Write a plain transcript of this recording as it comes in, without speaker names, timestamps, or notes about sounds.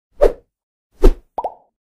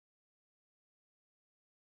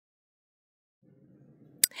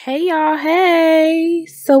Hey y'all, hey!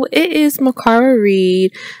 So it is Mikara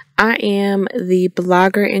Reid. I am the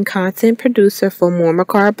blogger and content producer for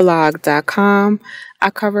moremakarablog.com. I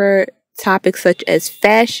cover topics such as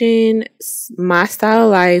fashion, my style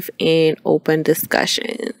of life, and open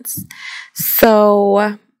discussions.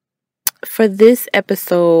 So for this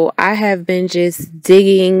episode, I have been just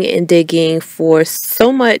digging and digging for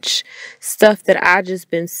so much stuff that I just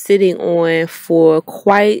been sitting on for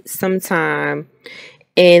quite some time.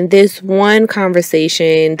 And this one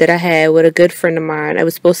conversation that I had with a good friend of mine, I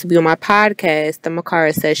was supposed to be on my podcast, the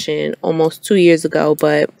Mikara session, almost 2 years ago,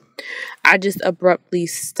 but I just abruptly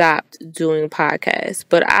stopped doing podcasts.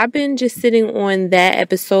 But I've been just sitting on that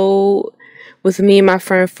episode with me and my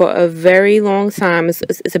friend for a very long time.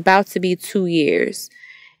 It's about to be 2 years.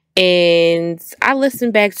 And I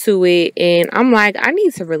listened back to it and I'm like, I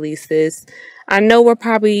need to release this. I know we're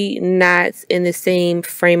probably not in the same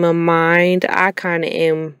frame of mind. I kind of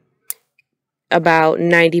am. About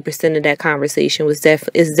 90% of that conversation is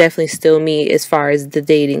definitely still me as far as the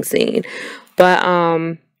dating scene. But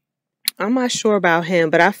I'm not sure about him,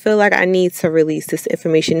 but I feel like I need to release this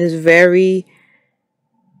information. It was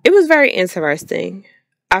very interesting.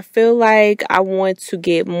 I feel like I want to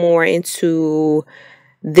get more into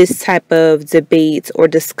this type of debates or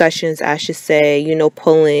discussions, I should say,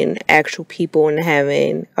 pulling actual people and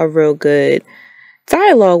having a real good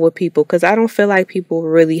dialogue with people, because I don't feel like people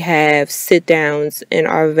really have sit downs and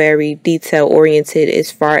are very detail oriented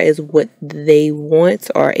as far as what they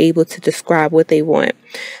want or able to describe what they want.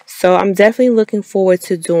 So I'm definitely looking forward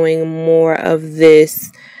to doing more of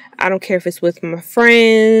this. I don't care if it's with my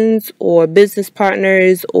friends or business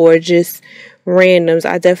partners or just randoms.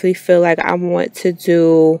 I definitely feel like I want to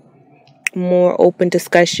do more open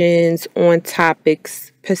discussions on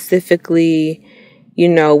topics specifically,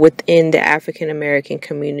 within the African American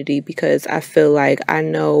community, because I feel like I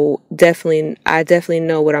definitely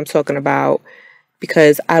know what I'm talking about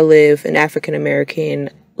because I live an African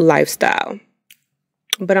American lifestyle.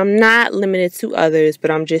 But I'm not limited to others,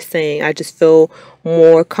 but I'm just saying I just feel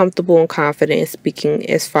more comfortable and confident speaking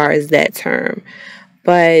as far as that term.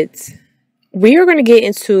 But we are going to get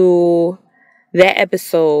into that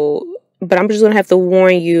episode, but I'm just going to have to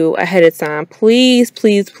warn you ahead of time. Please,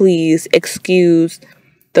 please, please excuse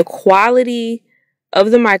the quality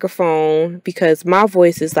of the microphone because my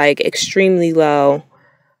voice is like extremely low.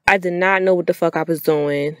 I did not know what the fuck I was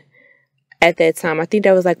doing at that time. I think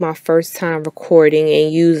that was like my first time recording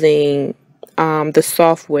and using the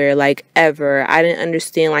software like ever. I didn't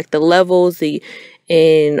understand like the levels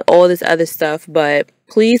and all this other stuff, but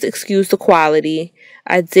please excuse the quality.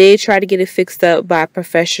 I did try to get it fixed up by a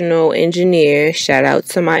professional engineer. Shout out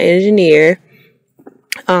to my engineer.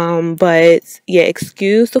 But yeah,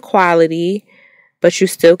 excuse the quality, but you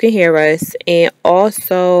still can hear us. And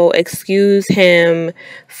also excuse him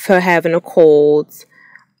for having a cold.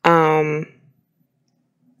 But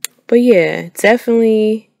yeah,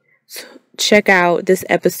 definitely check out this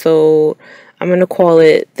episode. I'm going to call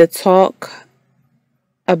it The Talk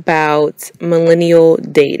About Millennial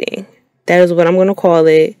Dating. That is what I'm going to call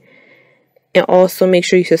it. And also make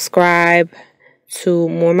sure you subscribe to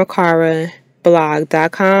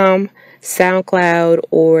moremakarablog.com, SoundCloud,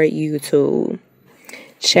 or YouTube.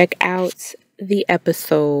 Check out the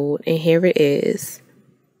episode, and here it is.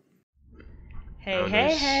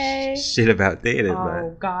 Hey. Shit about dating, man.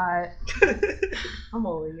 Oh, God. I'm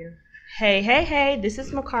over you. Hey. This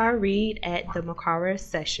is Mikara Reid at the Mikara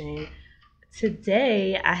Session.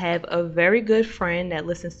 Today, I have a very good friend that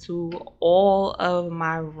listens to all of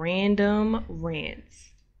my random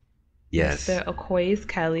rants. Yes. Mr. Aquaus,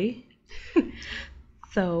 Kelley.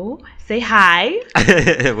 So, say hi.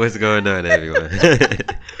 What's going on, everyone?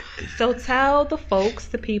 So, tell the folks,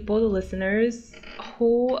 the people, the listeners,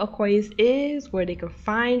 who Aquaus is, where they can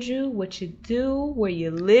find you, what you do, where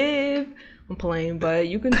you live. I'm playing, but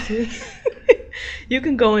you can you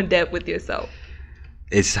can go in depth with yourself.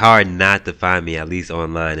 It's hard not to find me, at least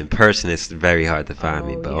online. In person, it's very hard to find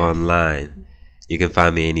me, but yes. Online, you can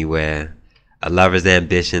find me anywhere.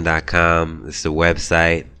 loversambition.com. It's the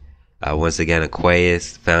website. Once again,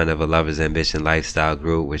 Aquaus, founder of a Lover's Ambition Lifestyle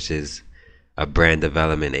Group, which is a brand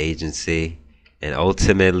development agency. And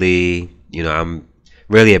ultimately, I'm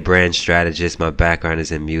really a brand strategist. My background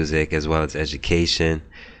is in music as well as education.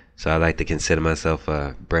 So I like to consider myself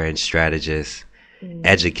a brand strategist,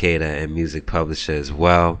 educator, and music publisher as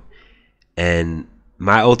well. And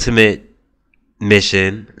my ultimate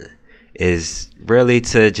mission is really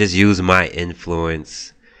to just use my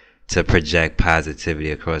influence to project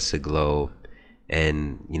positivity across the globe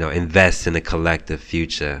and, invest in the collective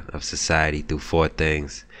future of society through four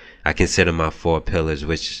things: I consider my 4 pillars,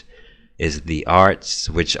 which is the arts,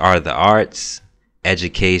 which are the arts,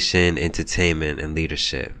 education, entertainment, and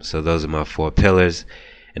leadership. So those are my 4 pillars.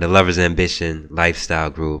 And the Lover's Ambition Lifestyle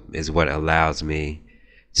Group is what allows me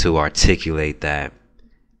to articulate that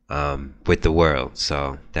with the world.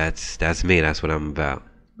 So that's me. That's what I'm about.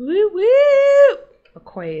 Woo woo.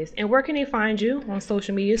 Aquarius. And where can they find you on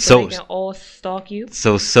social media so they can all stalk you?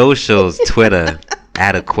 So socials, Twitter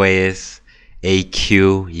at Aquaus,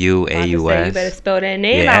 AQUAUS. You better spell that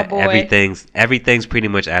name out, boy. Everything's pretty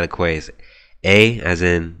much at Aquaus. A as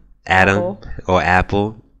in Adam or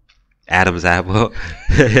Apple. Adam's apple.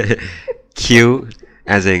 Q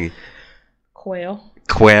as in quail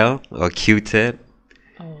or Q-tip.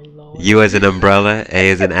 Oh Lord. U as an umbrella.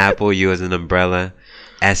 A as an apple. U as an umbrella.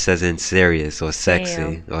 S as in serious or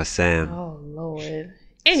sexy or Sam. Oh Lord.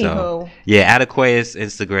 Anywho. So, yeah, at Aquaus,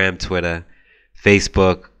 Instagram, Twitter,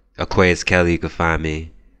 Facebook, Aquaus Kelley, you can find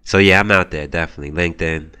me. So yeah, I'm out there, definitely.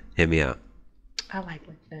 LinkedIn, hit me up. I like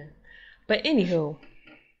LinkedIn. But anywho,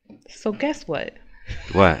 so guess what?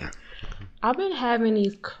 What? I've been having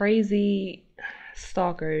these crazy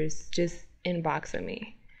stalkers just inboxing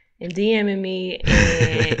me and DMing me,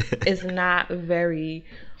 and it's not very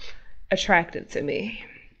attractive to me.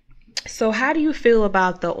 So how do you feel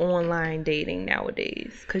about the online dating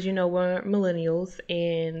nowadays? Because, you know, we're millennials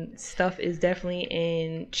and stuff is definitely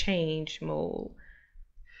in change mode.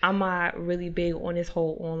 I'm not really big on this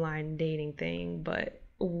whole online dating thing, but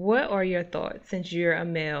what are your thoughts since you're a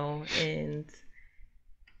male? And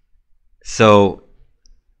so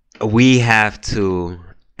we have to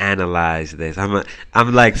analyze this. I'm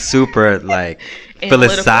like super like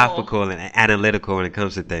philosophical and analytical when it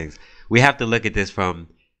comes to things. We have to look at this from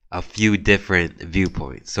a few different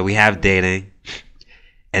viewpoints. So we have dating,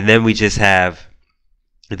 and then we just have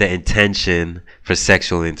the intention for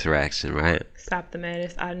sexual interaction, right? Stop the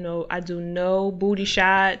madness. I do no booty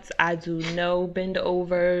shots. I do no bend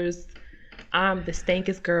overs. I'm the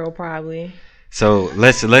stankest girl probably. So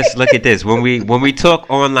let's look at this. When we talk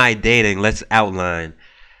online dating, let's outline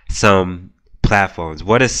some platforms.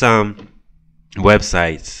 What are some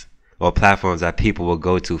websites or platforms that people will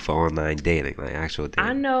go to for online dating, like actual dating?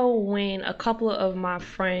 I know when a couple of my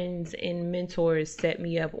friends and mentors set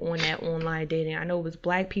me up on that online dating. I know it was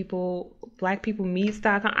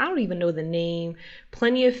blackpeoplemeets.com. I don't even know the name.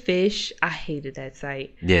 Plenty of Fish. I hated that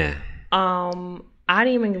site. Yeah. I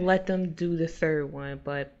didn't even let them do the third one,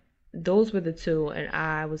 but those were the two, and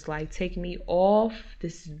I was like, take me off.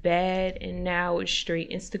 This is bad. And now it's straight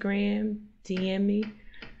Instagram. DM me.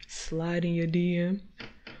 Slide in your DM.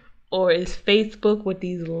 Or it's Facebook with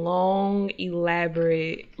these long,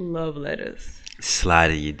 elaborate love letters.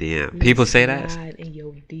 Slide in your DM. People say that? Slide in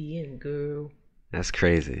your DM, girl. That's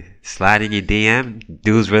crazy. Slide in your DM?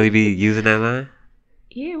 Dudes really be using that line?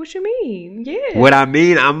 Yeah, what you mean? Yeah. What I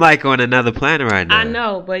mean, I'm like on another planet right now. I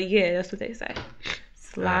know, but yeah, that's what they say.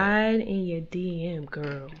 Slide in your DM,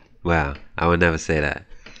 girl. Wow, I would never say that.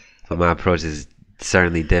 But my approach is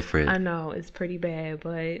certainly different. I know, it's pretty bad,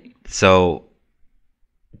 but... So...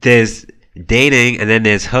 there's dating and then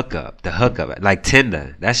there's hookup. The hookup, like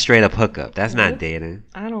Tinder, that's straight up hookup. That's not dating.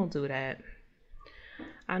 I don't do that.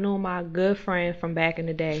 I know my good friend from back in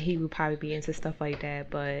the day, he would probably be into stuff like that,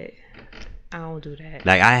 but I don't do that.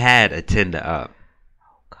 Like I had a Tinder up.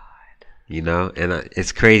 Oh God. You know, and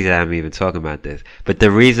it's crazy that I'm even talking about this. But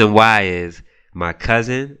the reason why is my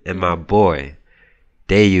cousin and my boy,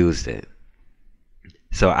 they used it.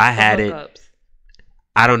 So I had it.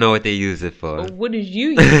 I don't know what they use it for. What did you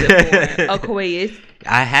use it for? Aquaus.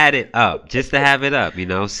 I had it up just to have it up, you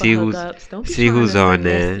know. See who's on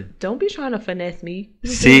there. Don't be trying to finesse me.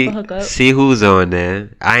 See who's on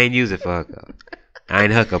there. I ain't use it for hookup. I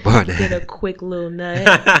ain't hook up on that. Get a quick little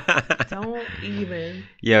nut. Don't even.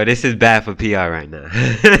 Yo, this is bad for PR right now.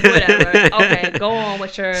 Whatever. Okay, go on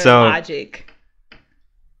with your logic.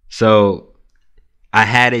 So, I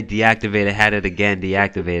had it deactivated, had it again,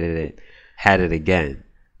 deactivated it, had it again.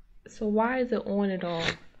 So why is it on and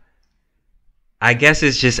off? I guess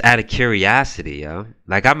it's just out of curiosity, yo.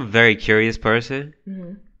 Like, I'm a very curious person.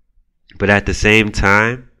 Mm-hmm. But at the same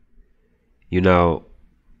time, you know,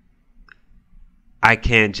 I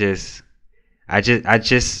can't just...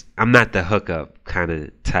 I'm not the hookup kind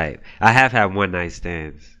of type. I have had one night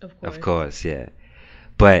stands. Of course, yeah.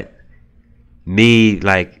 But me,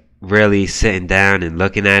 like, really sitting down and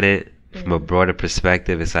looking at it from a broader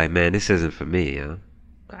perspective, it's like, man, this isn't for me, yo.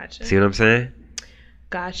 Gotcha. See what I'm saying?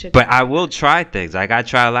 Gotcha. But I will try things. Like, I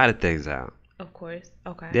try a lot of things out. Of course.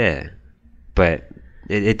 Okay. Yeah. But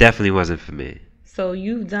it definitely wasn't for me. So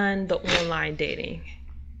you've done the online dating,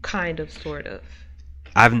 kind of, sort of.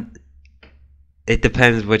 It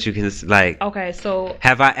depends what you can like. Okay, so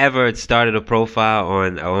Have I ever started a profile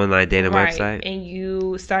on an online dating right, website? and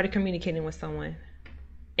you started communicating with someone,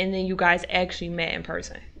 and then you guys actually met in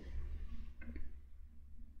person.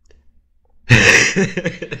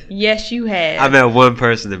 Yes, you have. I met one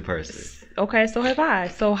person in person. Okay, so have I.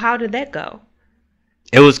 So how did that go?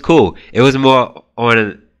 It was cool. It was more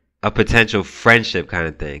on a potential friendship kind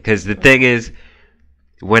of thing. Because the thing is,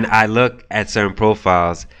 when I look at certain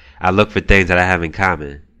profiles, I look for things that I have in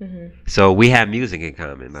common. So we have music in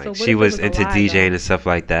common. Like, she was into DJing and stuff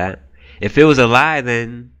like that. If it was a lie,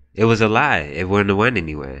 then it was a lie. It wouldn't have went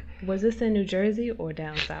anywhere. Was this in New Jersey or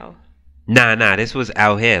down south? Nah. This was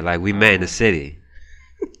out here. Like, we met in the city.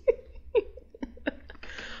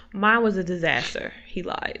 Mine was a disaster. He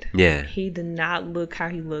lied. Yeah. He did not look how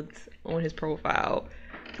he looked on his profile.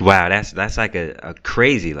 Wow, that's like a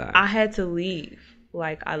crazy lie. I had to leave.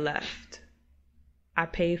 Like, I left. I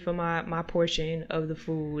paid for my portion of the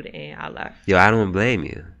food and I left. Yo, I don't blame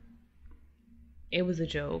you. It was a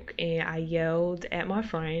joke. And I yelled at my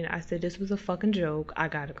friend. I said, this was a fucking joke. I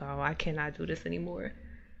gotta go. I cannot do this anymore.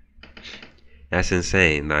 That's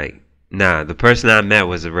insane. Like, nah, the person I met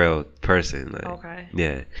was a real person. Like, okay.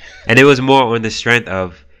 Yeah. And it was more on the strength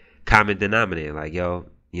of common denominator. Like, yo,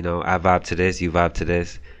 you know, I vibe to this, you vibe to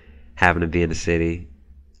this. Happen to be in the city.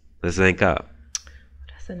 Let's link up.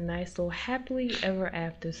 That's a nice little happily ever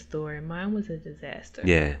after story. Mine was a disaster.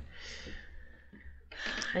 Yeah.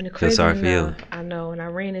 And the Feel crazy sorry for you. I know, and I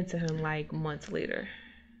ran into him like months later.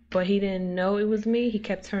 But he didn't know it was me. He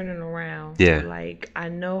kept turning around. Yeah. Like, I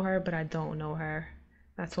know her, but I don't know her.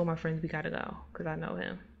 I told my friends we gotta go because I know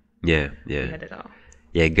him. Yeah. We had to go.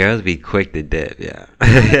 Yeah, girls be quick to dip, yeah.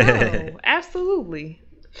 No, absolutely.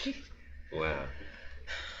 Wow.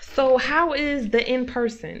 So how is the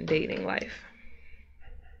in-person dating life?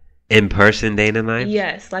 In-person dating life?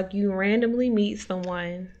 Yes, like you randomly meet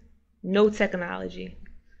someone, no technology,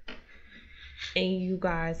 and you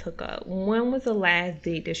guys hook up. When was the last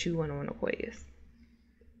date that you went on, Aquaus?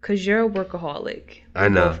 Because you're a workaholic. I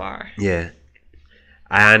know. Go far. Yeah.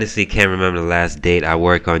 I honestly can't remember the last date I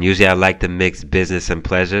work on. Usually I like to mix business and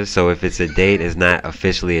pleasure, so if it's a date, it's not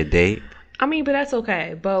officially a date. I mean, but that's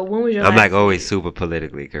okay. But when was your I'm last like always date? super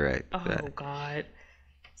politically correct. Oh, God.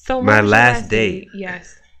 So when my was your last date?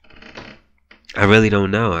 Yes. I really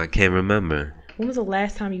don't know. I can't remember. When was the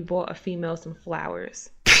last time you bought a female some flowers?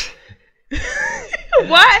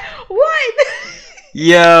 What? What?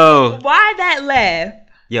 Yo. Why that laugh?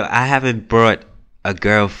 Yo, I haven't brought a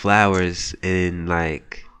girl flowers in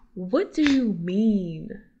like What do you mean?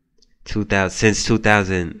 2000 since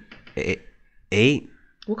 2008.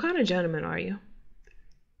 What kind of gentleman are you?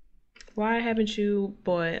 Why haven't you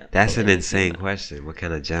bought? That's an insane question. What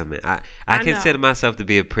kind of gentleman? I I consider know. myself to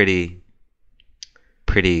be a pretty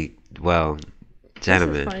well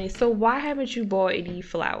gentleman. This is funny. So why haven't you bought any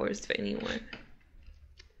flowers for anyone?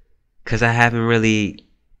 Cause I haven't really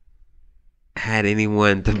had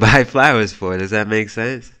anyone to buy flowers for. Does that make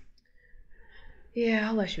sense? Yeah,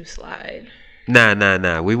 I'll let you slide.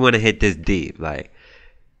 Nah. We want to hit this deep. Like,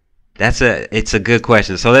 it's a good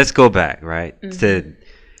question. So let's go back, right? Mm-hmm.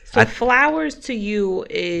 So flowers to you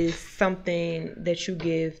is something that you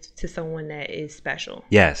give to someone that is special.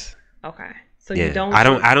 Yes. Okay. So Yeah. you don't. I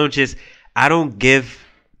don't give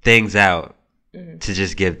things out to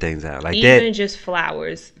just give things out. Like even that. just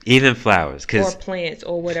flowers. Even flowers, or plants,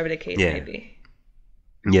 or whatever the case may be.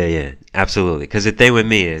 Yeah, absolutely. Because the thing with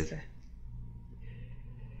me is,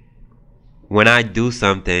 when I do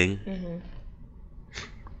something,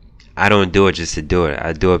 I don't do it just to do it.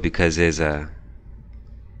 I do it because there's a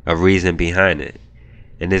reason behind it,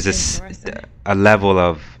 and there's a level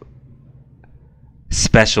of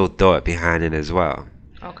special thought behind it as well.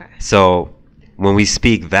 Okay. So when we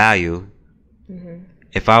speak value,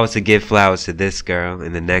 if I was to give flowers to this girl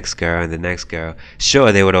and the next girl and the next girl,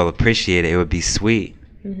 sure, they would all appreciate it. It would be sweet.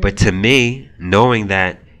 But to me, knowing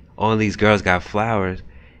that all these girls got flowers,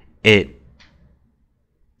 it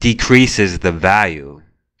decreases the value.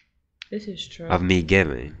 This is true. Of me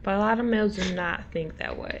giving. But a lot of males do not think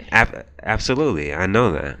that way. Absolutely. I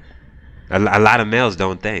know that. A lot of males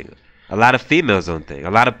don't think. A lot of females don't think.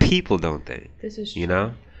 A lot of people don't think. This is true. You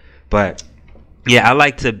know? But, yeah, I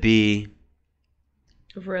like to be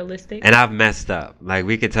realistic. And I've messed up. Like,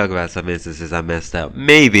 we could talk about some instances I messed up.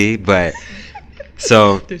 Maybe, but...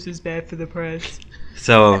 So... This is bad for the press.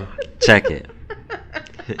 So, check it.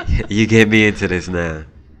 You get me into this now.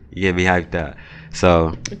 You get me hyped up.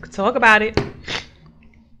 So... We could talk about it.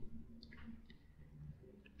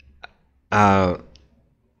 Damn,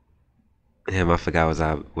 I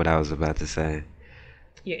forgot what I was about to say.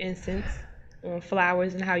 Your instance on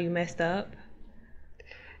flowers and how you messed up.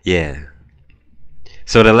 Yeah.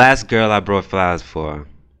 So the last girl I brought flowers for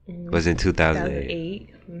was in 2008.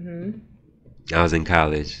 2008. I was in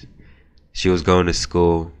college. She was going to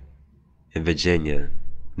school in Virginia.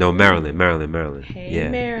 No, Maryland. Hey, Yeah.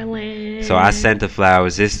 Maryland. So I sent the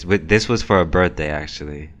flowers. This was for her birthday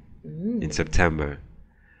actually, in September.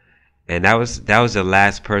 And that was the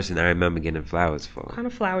last person I remember getting flowers for. What kind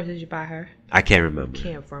of flowers did you buy her? I can't remember.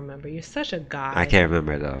 Can't remember. You're such a guy. I can't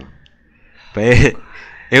remember at all. But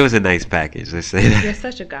it was a nice package. Let's say that. You're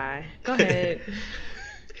such a guy. Go ahead.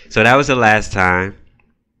 So that was the last time.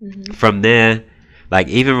 From there, like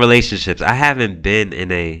even relationships, I haven't been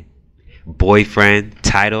in a boyfriend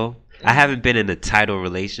title. I haven't been in a title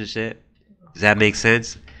relationship. Does that make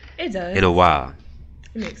sense? It does. In a while.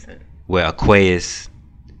 It makes sense. Where Aquaus,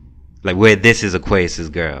 like where this is Aquaus's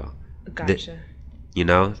girl. Gotcha. You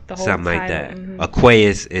know? The whole something like title, that.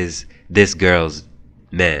 Aquaus is this girl's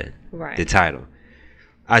man. Right. The title.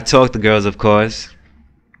 I talk to girls, of course,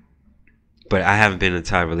 but I haven't been in a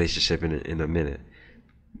title relationship in a minute.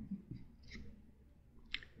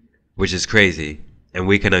 Which is crazy. And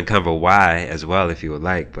we can uncover why as well if you would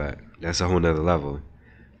like, but that's a whole nother level.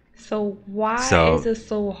 So why is it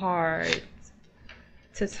so hard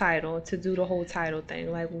to do the whole title thing?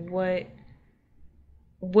 Like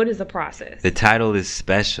what is the process? The title is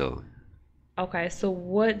special. Okay, so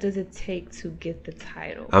what does it take to get the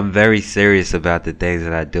title? I'm very serious about the things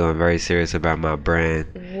that I do. I'm very serious about my brand.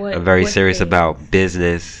 I'm very serious about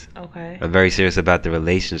business. Okay. I'm very serious about the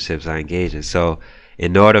relationships I engage in. So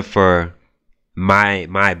in order for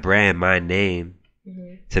my brand, my name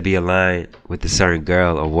to be aligned with a certain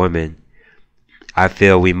girl or woman, I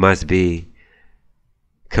feel we must be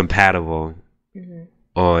compatible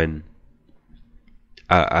on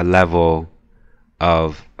a level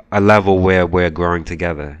where we're growing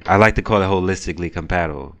together. I like to call it holistically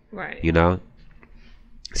compatible. Right. You know?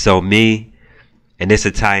 So me, and this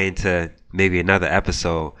will tie into maybe another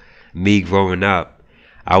episode, me growing up,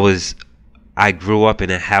 I grew up in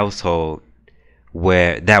a household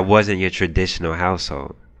where that wasn't your traditional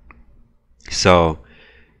household. So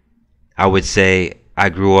I would say I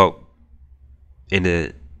grew up in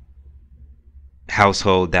a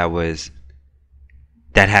household that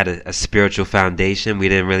had a spiritual foundation. We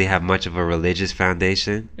didn't really have much of a religious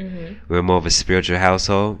foundation. We were more of a spiritual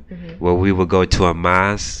household where we would go to a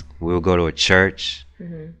mosque, we would go to a church.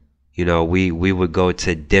 You know, we would go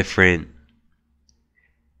to different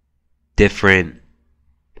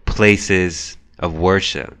places of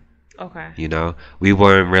worship. Okay. You know, we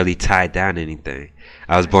weren't really tied down to anything.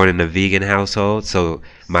 I was born in a vegan household, so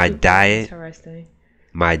my diet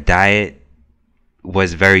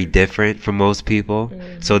was very different from most people.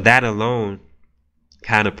 So that alone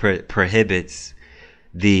kind of prohibits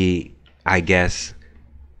the, I guess,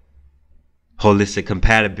 holistic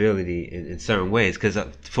compatibility in certain ways. Because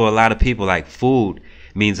for a lot of people, like food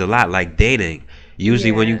means a lot, like dating.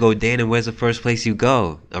 Usually when you go dating, where's the first place you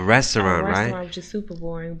go? A restaurant, right? A restaurant, which is super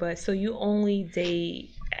boring. But so you only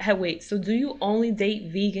date... Wait, so do you only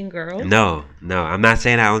date vegan girls? No. I'm not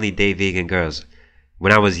saying I only date vegan girls.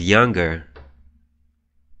 When I was younger...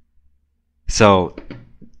 So,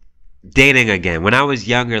 dating again. When I was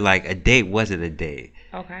younger, like, a date wasn't a date.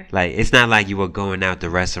 Okay. Like, it's not like you were going out to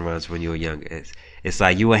restaurants when you were younger. It's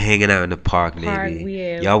like you were hanging out in the park,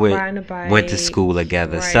 maybe. Y'all went to school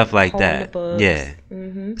together, stuff like that.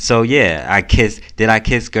 Yeah. So, yeah, I kissed. Did I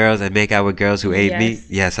kiss girls and make out with girls who ate meat?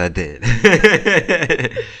 Yes, I did.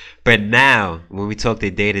 But now, when we talk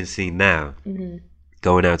the dating scene now,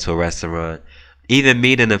 going out to a restaurant, even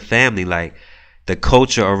meeting a family, like, the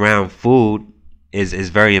culture around food is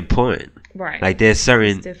very important. Right. Like there's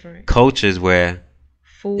certain cultures where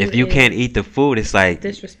if you can't eat the food, it's like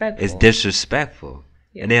disrespectful. It's disrespectful.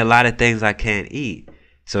 Yeah. And there are a lot of things I can't eat.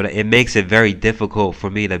 So that it makes it very difficult for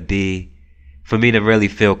me to really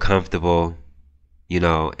feel comfortable, you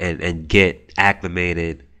know, and get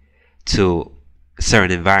acclimated to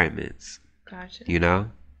certain environments. Gotcha. You know?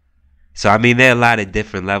 So I mean there are a lot of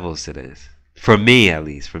different levels to this. For me, at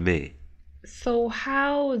least, for me. So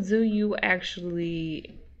how do you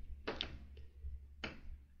actually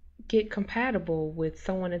get compatible with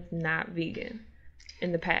someone that's not vegan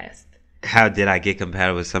in the past? How did I get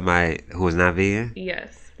compatible with somebody who was not vegan?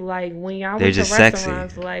 Yes. Like when y'all went to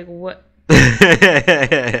restaurants, sexy. Like what?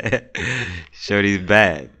 Shorty's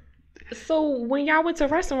bad. So when y'all went to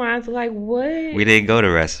restaurants, like what? We didn't go to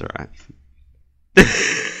restaurants.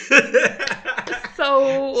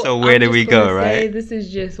 So where did we go, right? This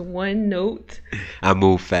is just one note. I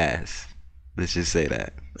move fast. Let's just say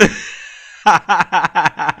that.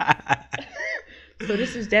 So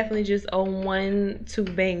this is definitely just a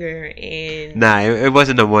 1-2 banger and Nah, it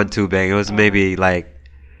wasn't a 1-2 bang. It was maybe like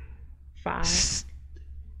 5.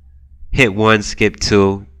 Hit 1, skip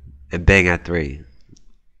 2, and bang at 3.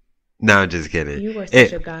 No, I'm just kidding. You were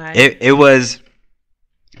such a guy. It was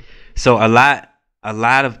so a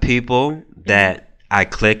lot of people that I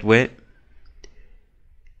clicked with,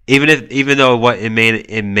 even though it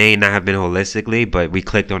may not have been holistically, but we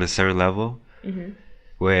clicked on a certain level.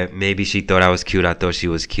 Where maybe she thought I was cute, I thought she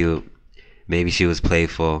was cute. Maybe she was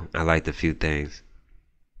playful. I liked a few things.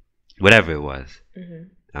 Whatever it was.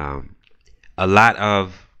 A lot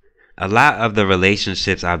of the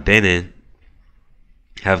relationships I've been in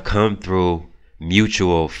have come through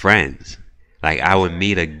mutual friends. Like I would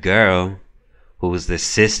meet a girl who was the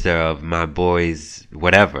sister of my boy's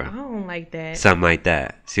whatever. I don't like that. Something like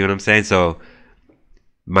that. See what I'm saying? So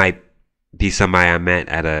might be somebody I met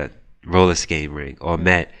at a roller skating rink or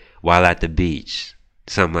met while at the beach.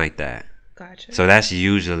 Something like that. Gotcha. So that's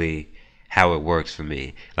usually how it works for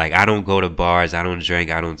me. Like I don't go to bars, I don't drink,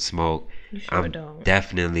 I don't smoke. You sure I'm don't.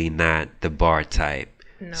 definitely not the bar type.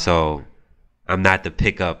 No. So I'm not the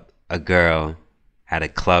pick up a girl at a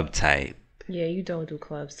club type. Yeah, you don't do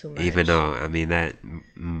clubs too much. Even though, I mean, that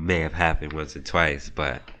may have happened once or twice.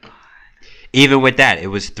 But even with that, it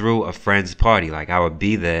was through a friend's party. Like I would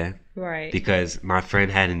be there. Right. Because my friend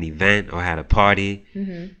had an event or had a party.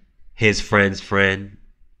 His friend's friend.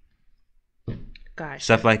 Gotcha.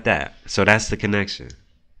 Stuff like that. So that's the connection.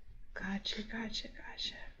 Gotcha.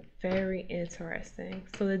 Very interesting.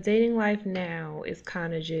 So the dating life now is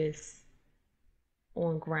kind of just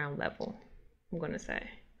on ground level, I'm going to say.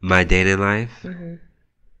 My dating life?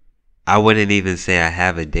 I wouldn't even say I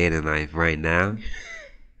have a dating life right now.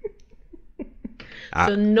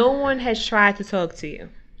 So no one has tried to talk to you?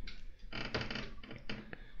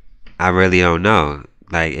 I really don't know.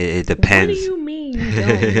 Like it depends. What do you mean you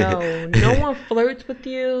don't know? No one flirts with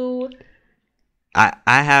you? I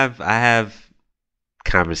have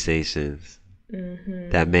conversations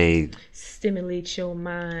that may stimulate your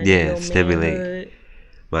mind. Yeah, your stimulate manhood.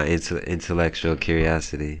 my intellectual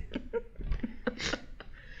curiosity.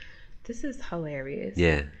 This is hilarious.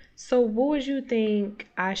 Yeah. So what would you think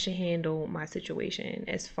I should handle my situation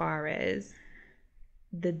as far as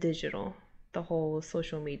the digital, the whole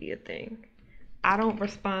social media thing? I don't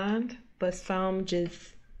respond, but some just,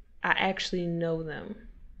 I actually know them.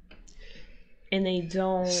 And they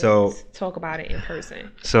don't talk about it in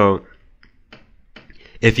person. So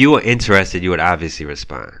if you were interested, you would obviously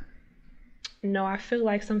respond. No, I feel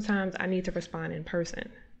like sometimes I need to respond in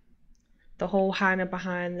person. The whole hiding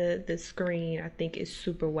behind the screen, I think, is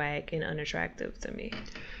super whack and unattractive to me.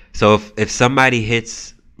 So if somebody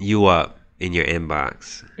hits you up in your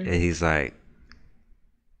inbox and he's like,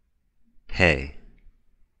 hey,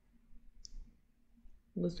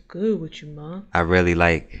 what's good with you, Mom? I really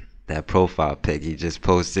like that profile pic you just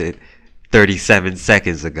posted 37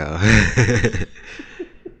 seconds ago.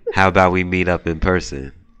 How about we meet up in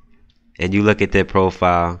person? And you look at their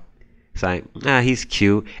profile, it's like, nah, he's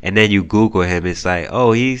cute. And then you Google him, it's like,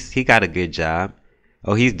 oh, he got a good job.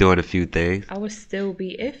 Oh, he's doing a few things. I would still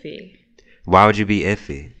be iffy. Why would you be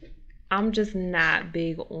iffy? I'm just not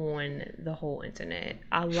big on the whole internet.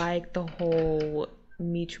 I like the whole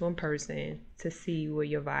meet you in person to see where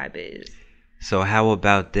your vibe is. So how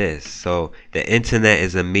about this? So the internet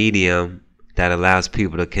is a medium that allows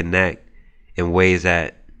people to connect in ways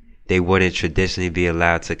that they wouldn't traditionally be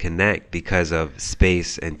allowed to connect because of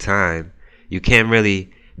space and time. You can't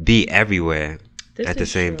really be everywhere at the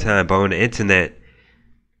same time. But on the internet,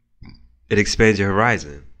 it expands your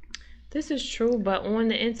horizon. This is true, but on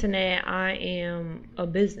the internet, I am a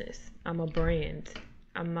business. I'm a brand.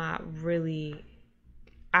 I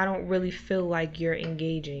don't really feel like you're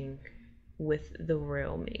engaging with the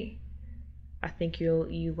real me. I think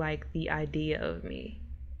you like the idea of me.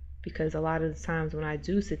 Because a lot of the times when I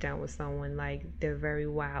do sit down with someone, like, they're very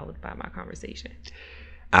wowed by my conversation.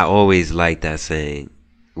 I always like that saying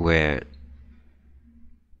where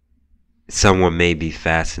someone may be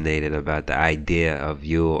fascinated about the idea of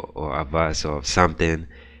you or of us or of something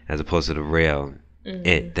as opposed to the real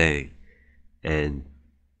it thing. And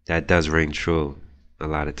that does ring true a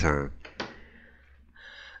lot of time.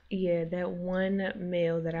 Yeah, that one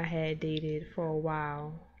male that I had dated for a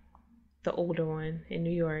while, the older one in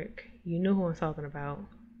New York, you know who I'm talking about.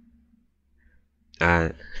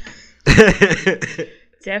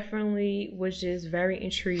 Definitely was just very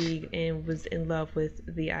intrigued and was in love with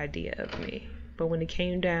the idea of me. But when it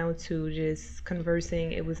came down to just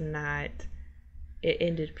conversing, it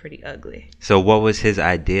ended pretty ugly. So what was his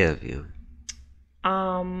idea of you?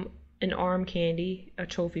 an arm candy, a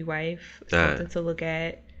trophy wife, something to look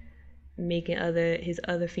at, making his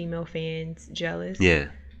other female fans jealous. Yeah.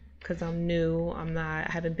 Because I'm new, I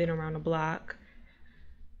haven't been around the block.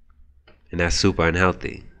 And that's super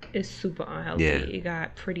unhealthy. It's super unhealthy. Yeah. It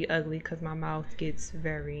got pretty ugly because my mouth gets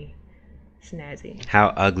very snazzy. How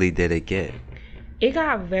ugly did it get? It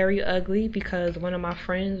got very ugly because one of my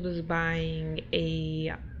friends was buying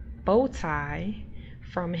a bow tie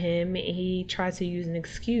from him, and he tried to use an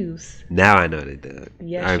excuse. Now I know they did.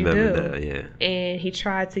 Yes, I remember you do. now, yeah. And he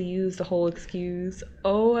tried to use the whole excuse,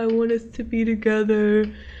 oh, I want us to be together.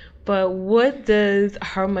 But what does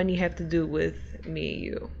her money have to do with me and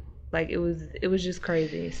you? Like, it was just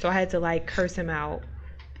crazy. So I had to, like, curse him out.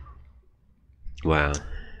 Wow.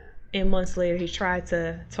 And months later, he tried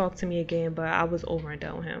to talk to me again, but I was over and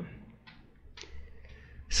done with him.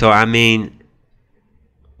 So, I mean,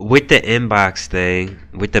 with the inbox thing,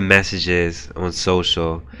 with the messages on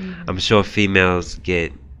social, I'm sure females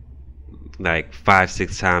get like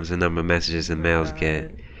 5-6 times the number of messages than males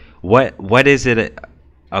get. What is it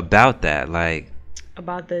about that? Like,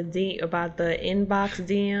 about the inbox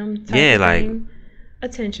DM type yeah, of like thing?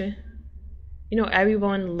 Attention. You know,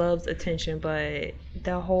 everyone loves attention, but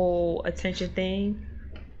the whole attention thing,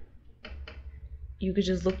 you could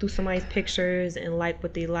just look through somebody's pictures and like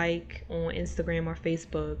what they like on Instagram or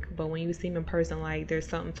Facebook, but when you see them in person, like, there's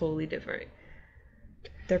something totally different.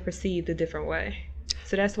 They're perceived a different way.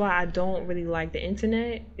 So that's why I don't really like the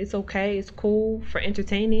internet. It's okay, it's cool for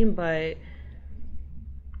entertaining, but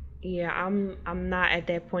yeah, I'm not at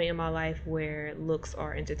that point in my life where looks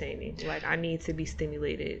are entertaining. Like, I need to be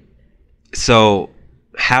stimulated. So,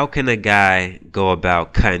 how can a guy go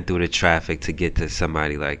about cutting through the traffic to get to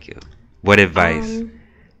somebody like you? What advice,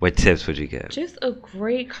 what tips would you give? Just a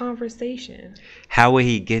great conversation. How would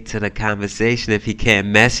he get to the conversation if he can't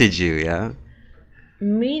message you, yeah?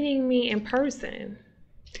 Meeting me in person.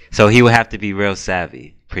 So he would have to be real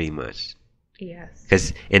savvy, pretty much. Yes.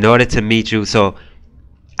 Because in order to meet you, so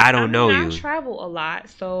I don't know you. I travel a lot,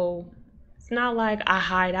 so it's not like I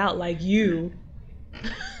hide out like you.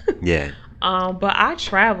 Yeah. But I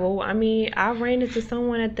travel. I mean, I ran into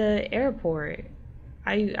someone at the airport.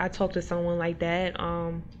 I talked to someone like that.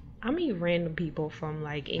 I meet random people from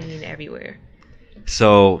like any and everywhere.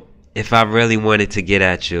 So if I really wanted to get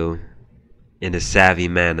at you in a savvy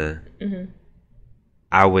manner,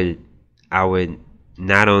 I would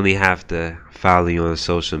not only have to follow you on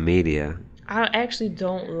social media. I actually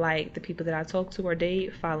don't like the people that I talk to or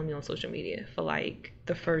date follow me on social media for like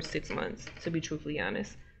the first 6 months, to be truthfully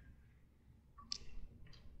honest.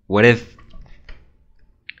 What if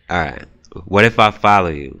I follow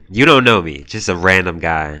you? You don't know me, just a random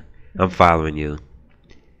guy. I'm following you,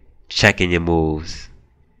 checking your moves.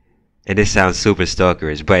 And this sounds super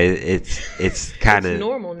stalkerish, but it's kind of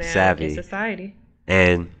normal now savvy in society.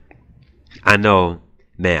 And I know,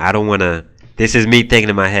 man, I don't want to. This is me thinking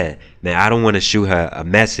in my head, man, I don't want to shoot her a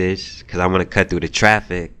message because I want to cut through the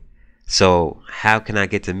traffic. So how can I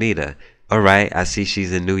get to meet her? All right, I see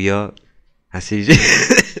she's in New York. I see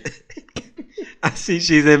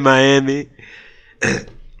she's in Miami.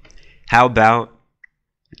 How about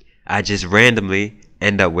I just randomly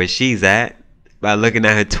end up where she's at by looking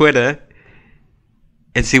at her Twitter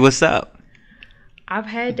and see what's up? I've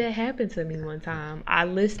had that happen to me one time. I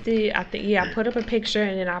put up a picture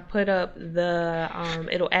and then I put up the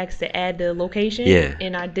it'll ask to add the location. Yeah.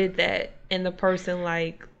 And I did that, and the person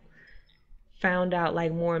like found out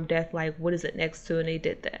like more in depth, like what is it next to, and they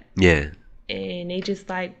did that. Yeah. And they just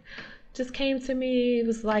came to me. It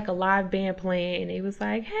was like a live band playing, and it was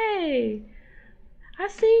like, "Hey, I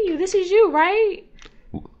seen you. This is you, right?"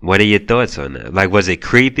 What are your thoughts on that? Like, was it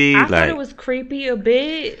creepy? I thought it was creepy a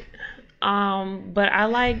bit. But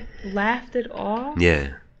I laughed it off. Yeah.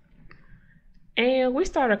 And we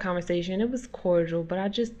started a conversation. It was cordial, but I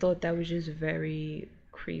just thought that was just very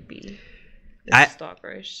creepy.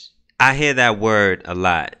 Stalkerish. I hear that word a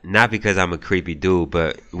lot, not because I'm a creepy dude,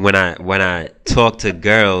 but when I talk to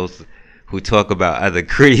girls who talk about other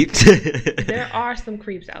creeps. There are some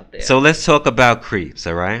creeps out there. So let's talk about creeps,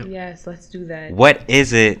 all right? Yes, let's do that. What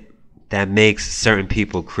is it that makes certain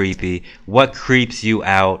people creepy? What creeps you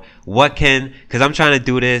out? Because I'm trying to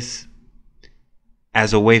do this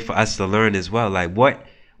as a way for us to learn as well. Like,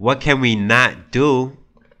 what can we not do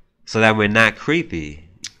so that we're not creepy?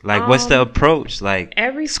 Like, what's the approach? Like,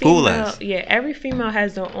 school us. Yeah, every female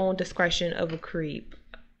has their own discretion of a creep.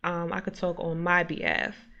 I could talk on my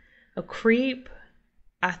behalf. A creep,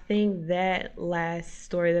 I think that last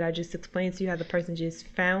story that I just explained to you, how the person just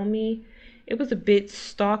found me, it was a bit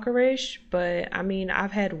stalkerish, but I mean,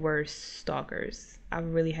 I've had worse stalkers.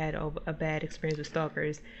 I've really had a bad experience with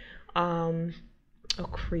stalkers. A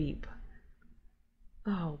creep.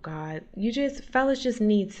 Oh God, fellas just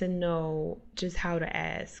need to know just how to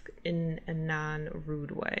ask in a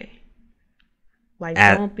non-rude way. Like,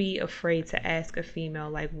 don't be afraid to ask a female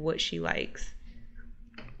like what she likes.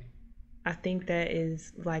 I think that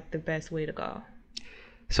is like the best way to go.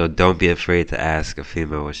 So don't be afraid to ask a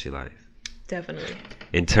female what she likes. Definitely.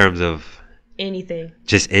 In terms of anything.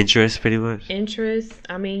 Just interest, pretty much. Interest.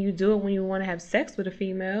 I mean, you do it when you want to have sex with a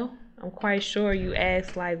female. I'm quite sure you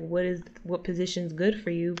ask like, what position's good for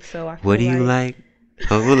you. So I feel what do you like?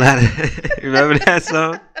 Remember that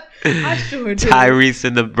song? I sure do. Tyrese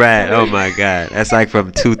and the Brat. Oh my God, that's like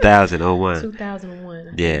from 2001.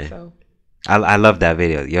 2001. Yeah. So. I love that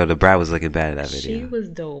video. Yo, the Brat was looking bad at that video. She was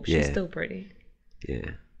dope. She's still pretty. Yeah.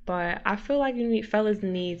 But I feel like fellas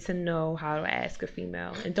need to know how to ask a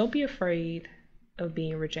female, and don't be afraid of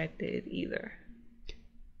being rejected either.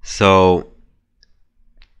 So,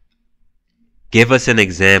 give us an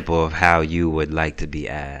example of how you would like to be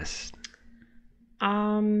asked.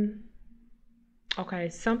 Okay,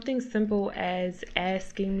 something simple as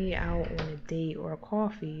asking me out on a date or a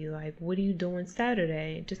coffee. Like, what are you doing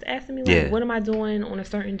Saturday? Just asking me, like, what am I doing on a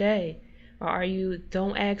certain day? Or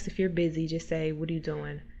don't ask if you're busy. Just say, what are you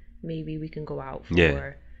doing? Maybe we can go out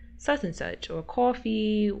for such and such, or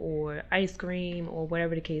coffee, or ice cream, or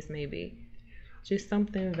whatever the case may be. Just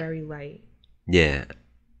something very light. Yeah,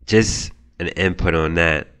 just an input on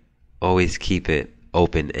that. Always keep it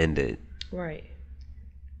open-ended. Right.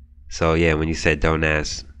 So, yeah, when you said don't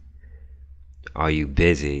ask, are you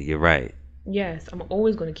busy? You're right. Yes, I'm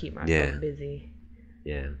always going to keep myself busy.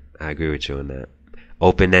 Yeah, I agree with you on that.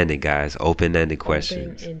 Open-ended, guys. Open-ended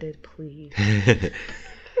questions. Open-ended, please.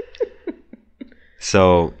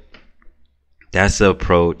 So, that's the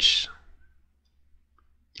approach.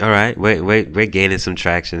 All right, we're gaining some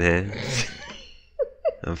traction here.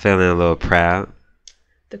 I'm feeling a little proud.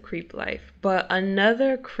 The creep life. But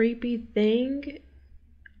another creepy thing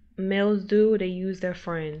males do, they use their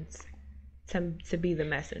friends to be the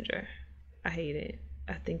messenger. I hate it.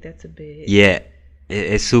 I think that's a bit... Yeah,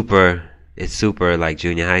 it's super like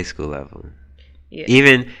junior high school level. Yeah.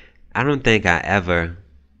 Even, I don't think I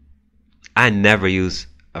never used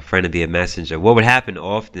a friend to be a messenger. What would happen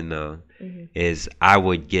often though is I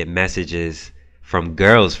would get messages from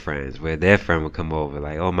girls' friends where their friend would come over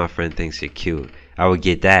like, oh, my friend thinks you're cute. I would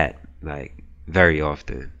get that like very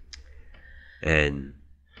often. And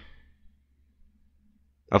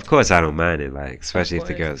of course I don't mind it, like, especially if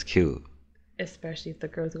the girl's cute. Especially if the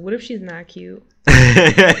girl's... What if she's not cute?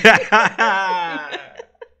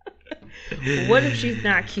 What if she's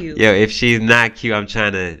not cute? Yo, if she's not cute, I'm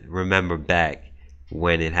trying to remember back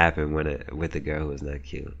when it happened with a girl who was not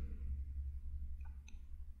cute.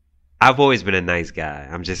 I've always been a nice guy.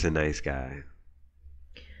 I'm just a nice guy.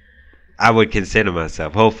 I would consider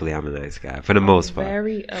myself. Hopefully, I'm a nice guy for the most part.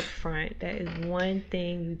 Very upfront. That is one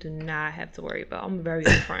thing you do not have to worry about. I'm very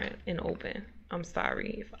upfront and open. I'm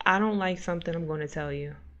sorry. If I don't like something, I'm going to tell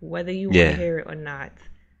you, whether you want to hear it or not.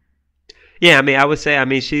 Yeah, I mean, I would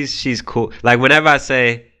say, she's cool. Like, whenever I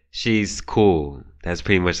say she's cool, that's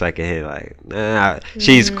pretty much like a hit. Like,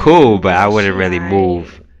 she's cool, but I wouldn't really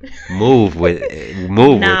move with it.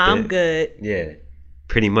 Nah, I'm good. Yeah,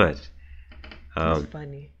 pretty much. That's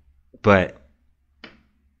funny. But,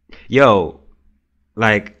 yo,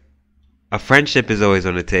 like, a friendship is always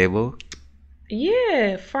on the table.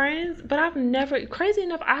 Yeah, friends. But I've never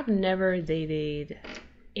dated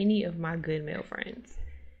any of my good male friends.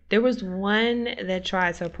 There was one that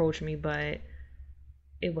tried to approach me, but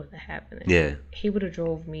it wasn't happening. Yeah. He would have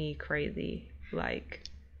drove me crazy. Like,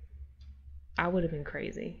 I would have been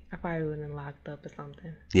crazy. I probably would have been locked up or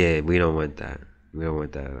something. Yeah, we don't want that. We don't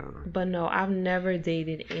want that at all. But no, I've never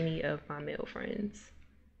dated any of my male friends.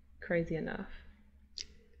 Crazy enough.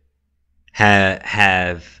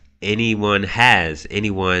 Has anyone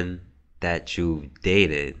that you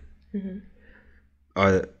dated?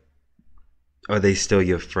 Are they still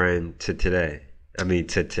your friend to today? I mean,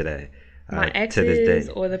 to today. My exes to this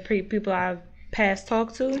day. Or the people I've past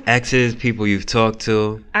talked to? Exes, people you've talked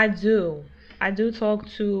to? I do. I do talk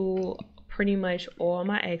to pretty much all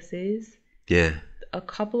my exes. Yeah. A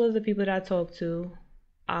couple of the people that I talked to,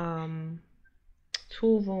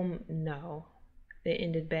 two of them, no. They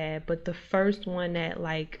ended bad. But the first one that,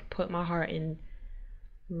 like, put my heart in,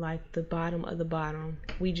 like, the bottom of the bottom,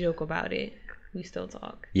 we joke about it. We still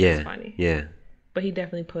talk. Yeah. It's funny. Yeah. But he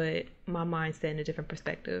definitely put my mindset in a different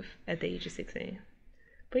perspective at the age of 16.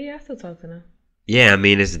 But yeah, I still talk to them. Yeah, I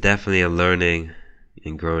mean, it's definitely a learning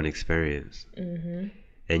and growing experience. And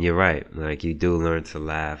you're right. Like, you do learn to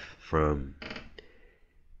laugh from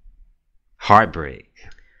heartbreak.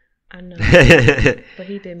 I know. But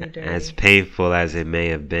he did me dirty. As painful as it may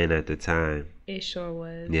have been at the time. It sure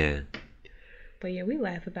was. Yeah. But yeah, we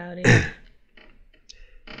laugh about it.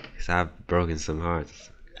 Because I've broken some hearts.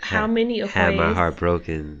 How many Aquaus? Had my heart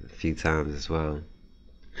broken a few times as well.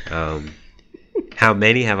 How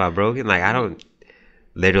many have I broken? Like, I don't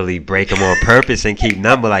literally break them on purpose and keep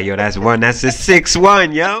number like, yo, that's one. That's the sixth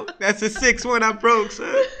one, yo. That's the sixth one I broke,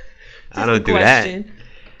 son. I don't do that.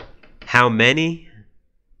 How many?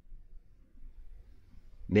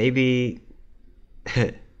 Maybe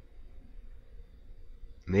a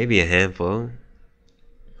handful.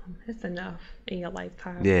 That's enough in your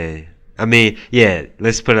lifetime. Yeah. I mean, yeah,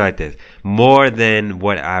 let's put it like this. More than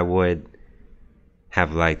what I would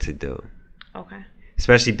have liked to do. Okay.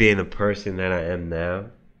 Especially being the person that I am now.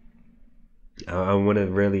 I want to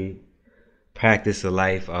really practice a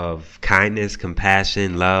life of kindness,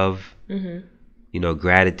 compassion, love,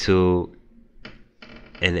 gratitude,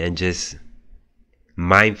 and just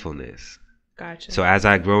mindfulness. Gotcha. So as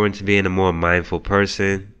I grow into being a more mindful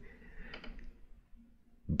person,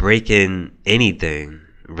 breaking anything,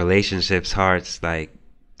 relationships, hearts, like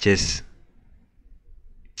just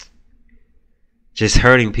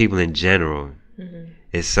hurting people in general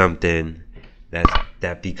is something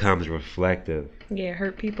that becomes reflective. Yeah,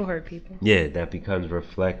 hurt people. Yeah, that becomes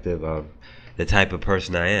reflective of the type of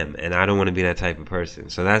person I am, and I don't want to be that type of person.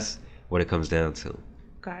 So that's what it comes down to.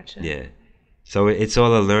 Gotcha. Yeah. So it's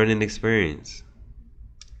all a learning experience.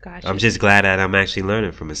 Gotcha. I'm just glad that I'm actually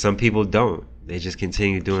learning from it. Some people don't. They just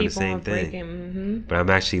continue doing the same thing. But I'm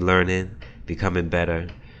actually learning, becoming better,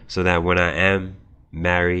 so that when I am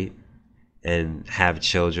married and have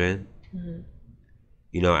children,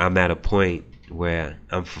 I'm at a point where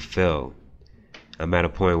I'm fulfilled. I'm at a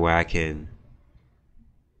point where I can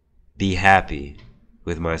be happy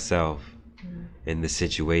with myself in the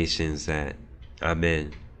situations that I'm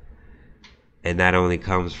in. And that only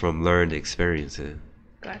comes from learned experiences.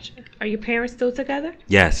 Gotcha. Are your parents still together?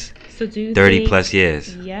 Yes. So do you 30 plus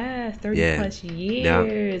years. Yes, 30 plus years.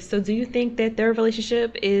 Yep. So do you think that their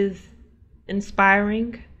relationship is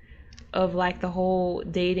inspiring, of like the whole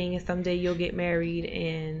dating and someday you'll get married?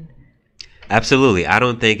 And absolutely. I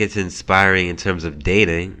don't think it's inspiring in terms of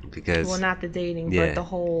dating, because not the dating, but the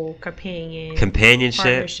whole companionship,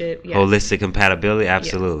 partnership, holistic compatibility.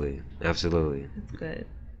 Absolutely. Absolutely. That's good.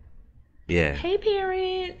 Yeah. Hey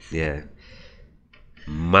parents. Yeah.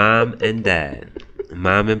 Mom and dad.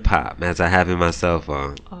 Mom and pop, as I have in my cell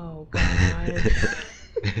phone. Oh God.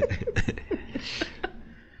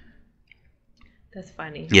 That's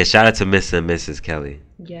funny. Yeah, shout out to Mr. and Mrs. Kelley.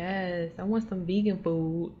 Yes, I want some vegan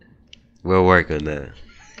food. We'll work on that.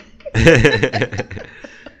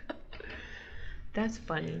 That's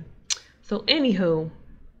funny. So anywho,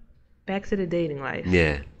 back to the dating life.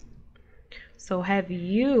 Yeah. So have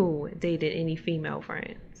you dated any female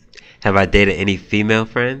friends? Have I dated any female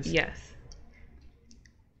friends? Yes.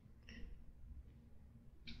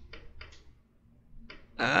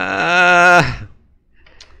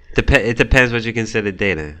 It depends what you consider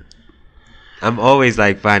dating. I'm always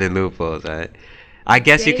like finding loopholes, right? I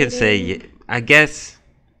guess dating. You can say,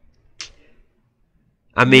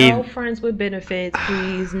 I mean, no friends with benefits,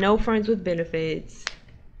 please. No friends with benefits.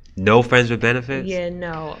 No friends with benefits? Yeah,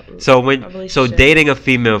 no. So dating a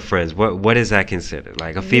female friend, what is that considered?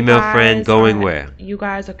 Like a female friend going where? You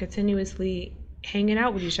guys are continuously hanging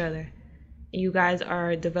out with each other. You guys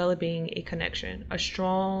are developing a connection, a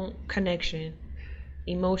strong connection,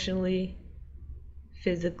 emotionally,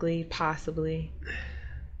 physically, possibly,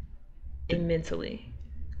 and mentally.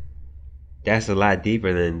 That's a lot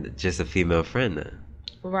deeper than just a female friend, then.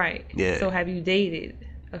 Right. Yeah. So have you dated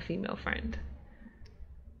a female friend?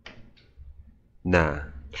 Nah.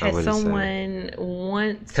 Has someone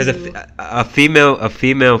wants to? Because a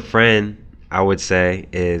female friend, I would say,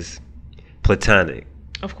 is platonic.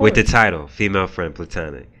 Of course. With the title, female friend,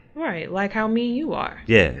 platonic. Right, like how me and you are.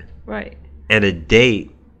 Yeah. Right. And a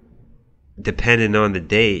date, depending on the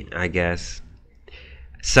date, I guess,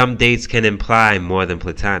 some dates can imply more than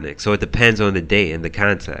platonic. So it depends on the date and the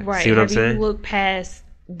context. Right. See what I'm saying? You look past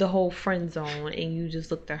the whole friend zone and you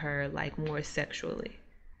just looked at her like more sexually.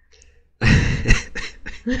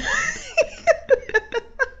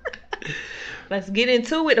 Let's get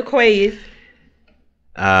into it, Aquaus.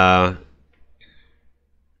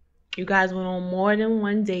 You guys went on more than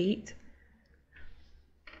one date.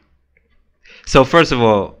 So first of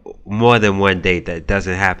all, more than one date, that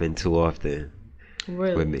doesn't happen too often.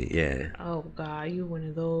 Really? With me, yeah. Oh God, you one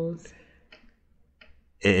of those.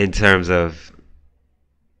 In terms of,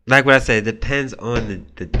 like what I said, it depends on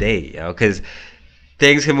the date, yo. Because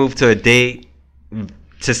things can move to a date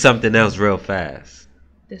to something else real fast.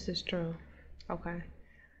 This is true. Okay.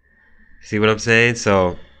 See what I'm saying?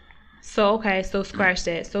 So okay, so scratch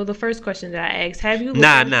that. So the first question that I asked, have you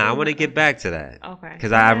nah, I want to get back to that. Okay.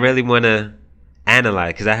 Because I really want to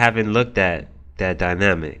analyze, because I haven't looked at that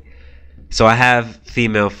dynamic. So I have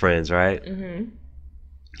female friends, right? Mm-hmm.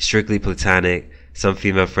 Strictly platonic. Some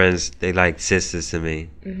female friends, they like sisters to me.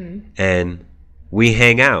 Mm-hmm. And we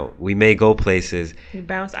hang out. We may go places. You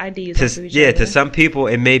bounce ideas off of each other. Yeah, to some people,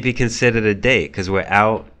 it may be considered a date because we're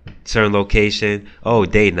out, certain location,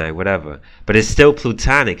 date night, whatever. But it's still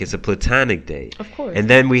platonic. It's a platonic date. Of course. And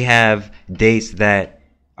then we have dates that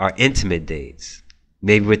are intimate dates,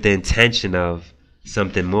 maybe with the intention of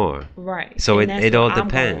something more. Right. So it all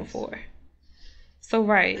depends.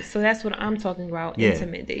 So that's what I'm talking about. Yeah.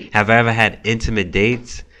 Intimate dates. Have I ever had intimate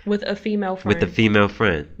dates with a female friend? With a female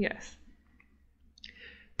friend. Yes.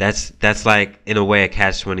 That's like in a way a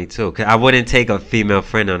catch-22. Cause I wouldn't take a female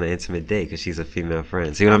friend on an intimate date because she's a female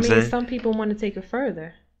friend. See what I'm saying? Some people want to take it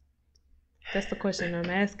further. That's the question I'm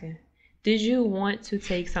asking. Did you want to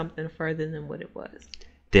take something further than what it was?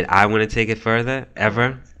 Did I want to take it further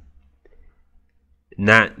ever?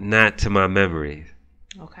 Not to my memory.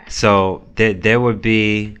 Okay. So there would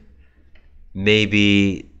be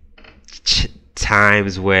maybe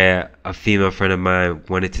times where a female friend of mine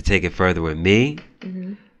wanted to take it further with me,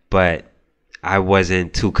 mm-hmm. but I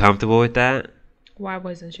wasn't too comfortable with that. Why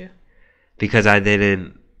wasn't you? Because I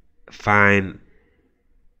didn't find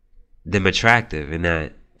them attractive in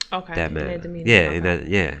that manner.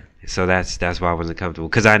 Yeah. So that's why I wasn't comfortable.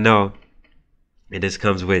 Because I know, and this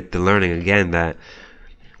comes with the learning again, that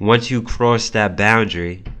once you cross that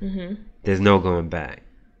boundary, mm-hmm. there's no going back.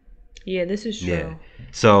 Yeah, this is true. Yeah.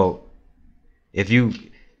 So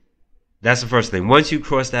that's the first thing. Once you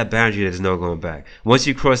cross that boundary, there's no going back. Once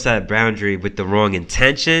you cross that boundary with the wrong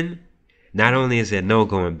intention, not only is there no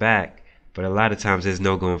going back, but a lot of times there's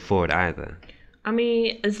no going forward either. I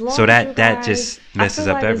mean, as long so as that just messes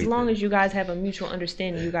up everything. As long as you guys have a mutual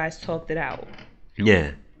understanding, you guys talked it out.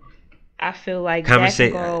 Yeah. I feel like that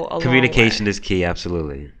can go a communication long way. Is key,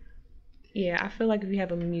 absolutely. Yeah, I feel like if you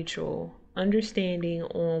have a mutual understanding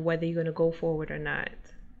on whether you're going to go forward or not,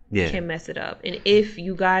 you can mess it up. And if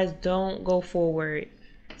you guys don't go forward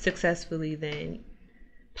successfully, then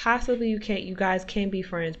possibly you guys can be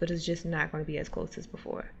friends, but it's just not going to be as close as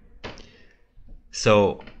before.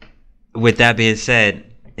 So, with that being said,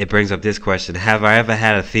 it brings up this question. Have I ever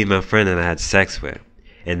had a female friend that I had sex with?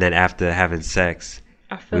 And then after having sex,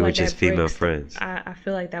 we were just female friends. I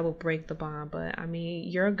feel like that would break the bond. But, I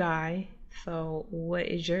mean, you're a guy, so what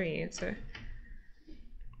is your answer?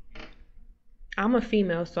 I'm a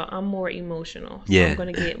female, so I'm more emotional. So I'm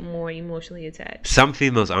going to get more emotionally attached. Some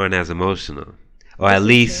females aren't as emotional. Or at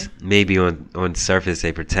least maybe on surface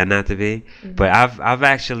they pretend not to be. Mm-hmm. But I've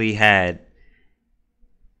actually had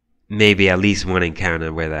maybe at least one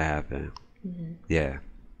encounter where that happened. Mm-hmm. Yeah.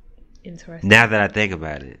 Interesting. Now that I think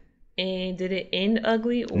about it. And did it end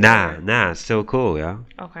ugly? Or? Nah, it's still cool, yo.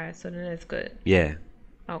 Okay, so then that's good. Yeah.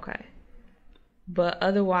 Okay. But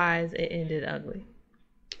otherwise, it ended ugly.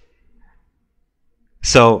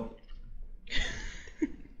 So,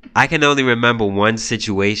 I can only remember one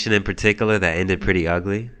situation in particular that ended pretty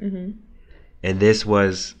ugly. Mm-hmm. And this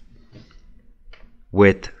was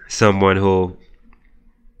with someone who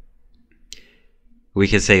we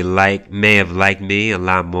could say may have liked me a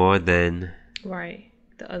lot more than... Right.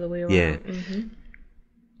 The other way around. Yeah. Mm-hmm.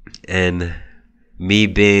 And me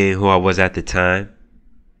being who I was at the time,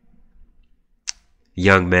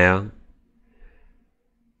 young male,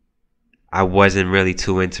 I wasn't really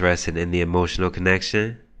too interested in the emotional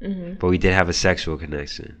connection, mm-hmm. but we did have a sexual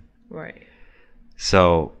connection. Right.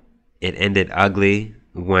 So it ended ugly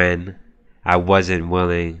when I wasn't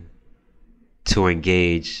willing to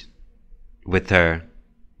engage with her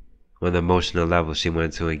on the emotional level she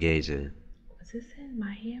wanted to engage in. Was this in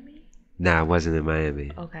Miami? Nah, it wasn't in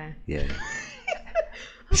Miami. Okay. Yeah.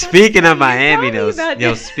 Speaking of Miami, though,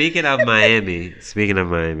 speaking of Miami,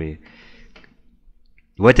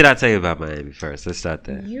 what did I tell you about Miami first? Let's start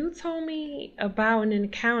there. You told me about an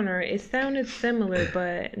encounter. It sounded similar,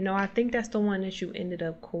 but no, I think that's the one that you ended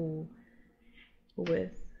up cool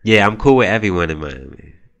with. Yeah, I'm cool with everyone in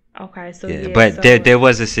Miami. Okay, so but there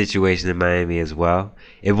was a situation in Miami as well.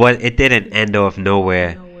 It didn't end off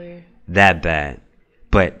nowhere that bad,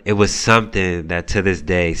 but it was something that to this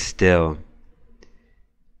day still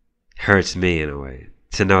hurts me in a way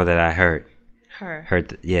to know that I hurt her.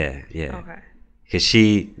 Yeah. Okay. Cause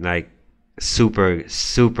she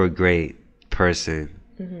super great person.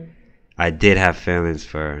 Mm-hmm. I did have feelings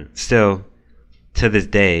for her. Still, to this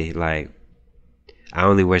day, I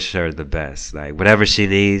only wish her the best. Whatever she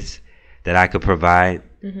needs that I could provide,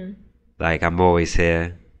 Like, I'm always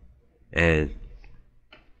here. And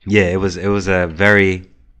yeah, it was a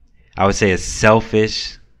very, I would say, a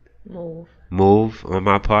selfish move on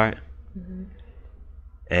my part.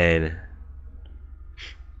 And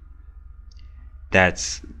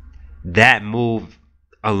that move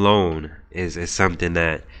alone is something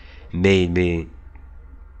that made me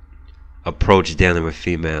approach dealing with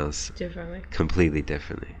females completely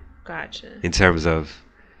differently. Gotcha. In terms of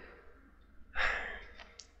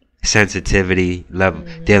sensitivity level,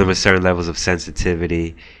 dealing with certain levels of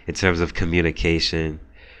sensitivity, in terms of communication.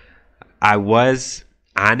 I was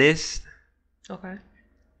honest. Okay.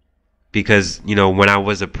 Because, you know, when I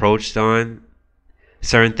was approached on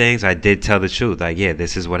certain things, I did tell the truth. Like, yeah,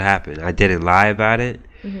 this is what happened. I didn't lie about it.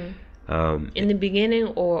 In the beginning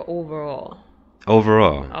or overall?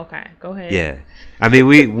 Overall. Okay, go ahead. Yeah. I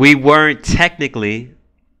mean, we weren't technically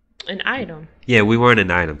an item. Yeah, we weren't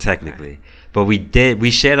an item technically. Okay. But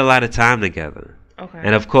we shared a lot of time together. Okay.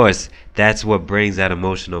 And of course, that's what brings that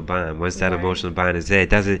emotional bond. Once that emotional bond is there,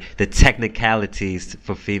 the technicalities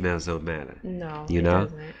for females don't matter. No. You know? It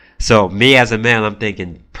doesn't. So me as a male, I'm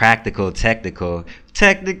thinking practical, technically,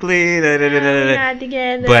 not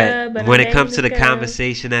together, but when it comes to the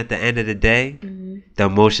conversation at the end of the day, the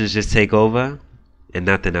emotions just take over, and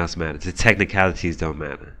nothing else matters. The technicalities don't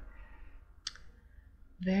matter.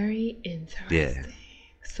 Very interesting. Yeah.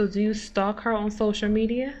 So do you stalk her on social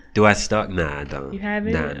media? Do I stalk? Nah, I don't. You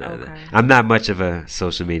haven't? Nah. Okay. I'm not much of a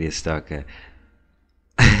social media stalker.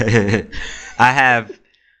 I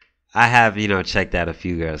have, you know, checked out a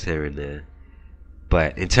few girls here and there.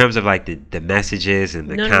 But in terms of like the messages and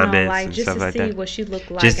the comments like, and stuff like that. Just to see what she look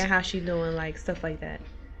like and how she doing, like stuff like that.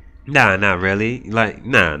 Nah, not really. Like,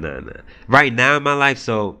 nah. Right now in my life,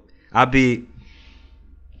 so I'm in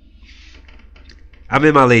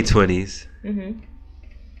my late 20s.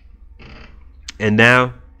 And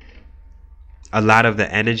now, a lot of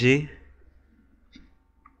the energy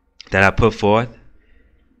that I put forth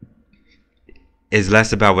is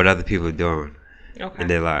less about what other people are doing in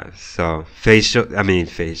their lives. So, Facebook.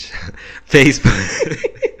 Facebook,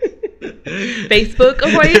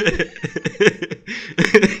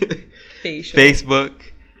 Facebook.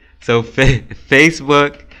 So,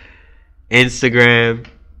 Facebook, Instagram,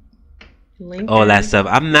 LinkedIn. All that stuff.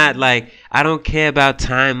 I'm not like, I don't care about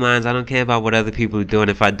timelines. I don't care about what other people are doing.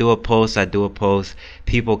 If I do a post, I do a post.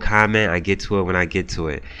 People comment, I get to it when I get to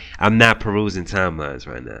it. I'm not perusing timelines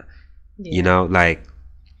right now. Yeah. You know, like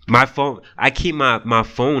my phone, I keep my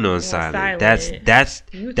phone on silent.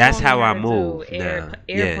 That's how I move.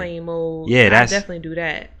 Airplane mode. Yeah, I definitely do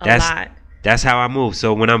that a lot. That's how I move.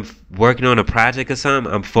 So when I'm working on a project or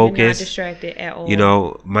something, I'm focused. You're not distracted at all. You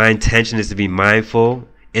know, my intention is to be mindful,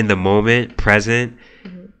 in the moment, present.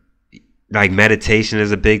 Like meditation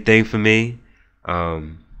is a big thing for me.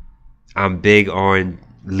 I'm big on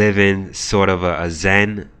living sort of a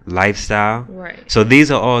Zen lifestyle. Right. So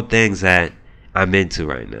these are all things that I'm into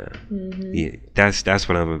right now. Yeah, that's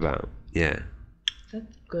what I'm about. Yeah.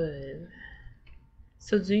 That's good.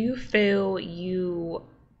 So do you feel you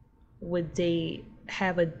would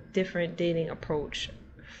have a different dating approach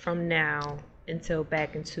from now until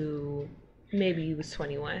back into maybe you was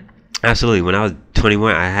 21? Absolutely. When I was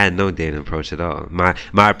 21, I had no dating approach at all. My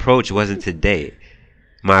approach wasn't to date.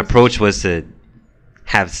 My approach was to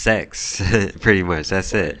have sex, pretty much.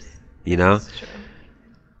 That's it. You know? That's true.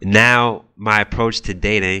 Now, my approach to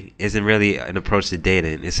dating isn't really an approach to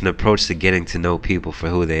dating. It's an approach to getting to know people for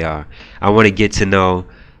who they are. I want to get to know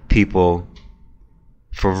people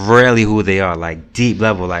for really who they are, like deep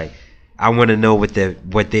level. Like, I want to know what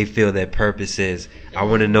they feel their purpose is. I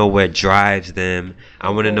want to know what drives them. I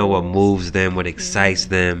want to know what moves them, what excites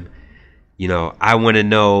them. You know, I want to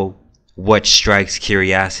know what strikes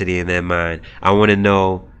curiosity in their mind. I want to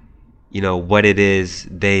know, you know, what it is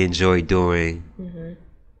they enjoy doing.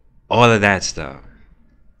 All of that stuff.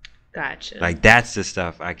 Gotcha. Like, that's the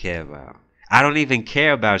stuff I care about. I don't even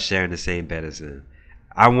care about sharing the same bed as them.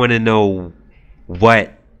 I want to know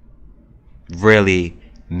what really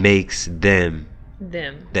makes them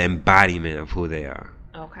the embodiment of who they are.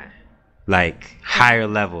 Okay. Like higher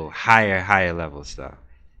level stuff.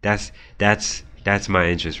 That's my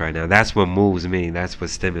interest right now. That's what moves me. That's what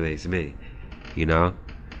stimulates me. You know?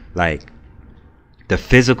 Like the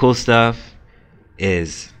physical stuff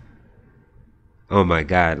is, oh my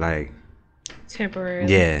God, like temporary.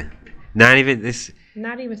 Yeah. Not even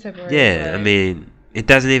temporary. Yeah, I mean, it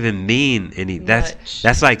doesn't even mean any.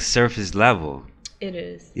 That's like surface level. It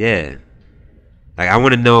is. Yeah. Like, I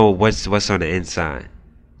want to know what's on the inside.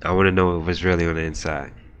 I want to know what's really on the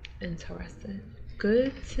inside. Interesting.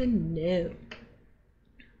 Good to know.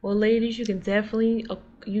 Well, ladies, you definitely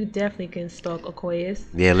can stalk Aquarius.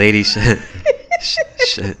 Yeah, ladies,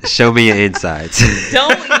 show me your insides.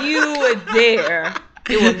 Don't you dare!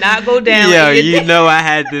 It will not go down. Yo, you know I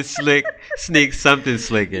had to sneak something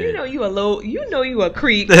slick in. You know you a low. You know you a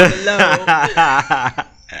creep on the low.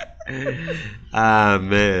 Ah,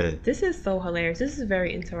 man. This is so hilarious. This is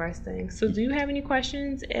very interesting. So, do you have any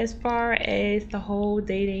questions as far as the whole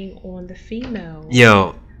dating on the female?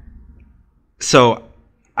 Yo, so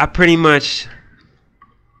I pretty much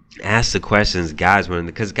ask the questions guys want,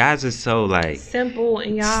 because guys are so like simple,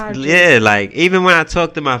 and y'all yeah, like even when I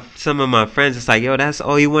talk to some of my friends, it's like, yo, that's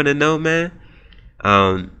all you want to know, man.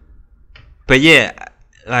 But yeah,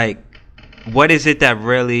 like, what is it that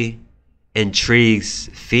really intrigues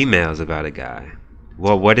females about a guy?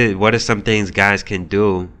 Well, what are some things guys can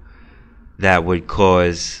do that would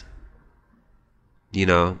cause, you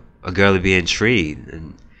know, a girl to be intrigued?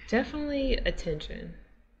 And definitely attention.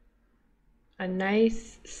 A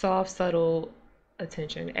nice, soft, subtle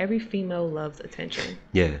attention. Every female loves attention.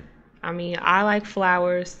 yeah. I mean, I like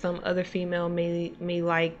flowers. Some other female may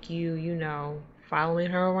like you, you know,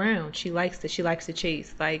 following her around. She likes it. She likes to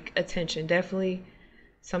chase. Like, attention. Definitely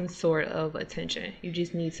some sort of attention. You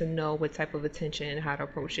just need to know what type of attention and how to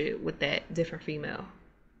approach it with that different female.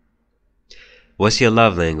 What's your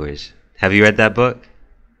love language? Have you read that book?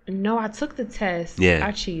 No, I took the test. Yeah.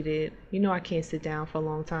 I cheated. You know I can't sit down for a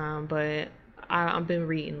long time, but I've been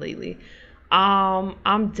reading lately.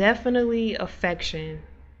 I'm definitely affection.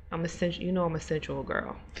 I'm essential. You know I'm a sensual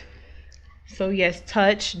girl. So yes,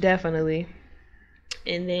 touch definitely.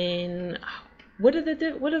 And then what are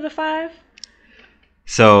the 5?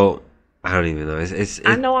 So I don't even know.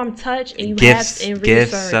 I know I'm touch, and you gifts, have in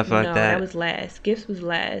gifts, research. stuff like no, that. That was last. Gifts was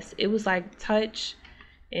last. It was like touch,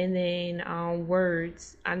 and then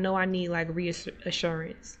words. I know I need like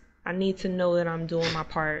reassurance. I need to know that I'm doing my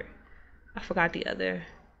part. I forgot the other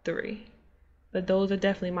 3, but those are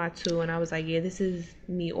definitely my 2. And I was like, yeah, this is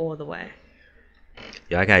me all the way.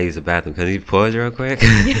 Yo, I gotta use the bathroom. Can you pause real quick?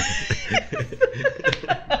 Aquarius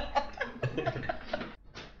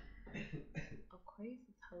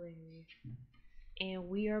is hilarious. And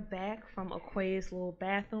we are back from Aquarius' little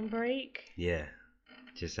bathroom break. Yeah,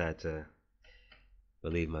 just had to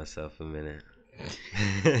relieve myself a minute.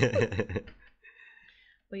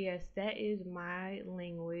 But yes, that is my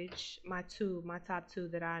language. My top 2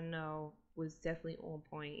 that I know was definitely on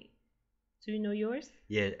point. Do you know yours?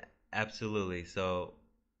 Yeah, absolutely. So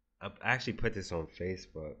I actually put this on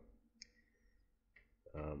Facebook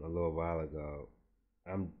a little while ago.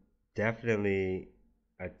 I'm definitely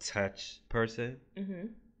a touch person.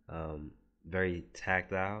 Very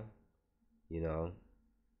tactile, you know,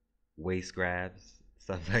 waist grabs,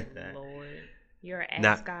 stuff like that. Lord, you're an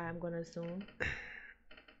ass guy, I'm gonna assume.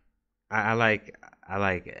 I like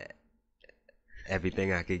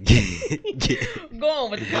everything I could get. Go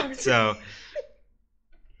on with the conversation. So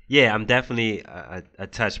yeah, I'm definitely a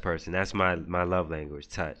touch person. That's my love language,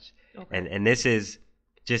 touch. Okay. And this is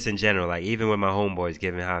just in general, like even with my homeboys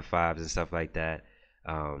giving high fives and stuff like that.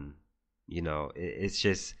 You know, it's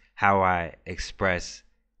just how I express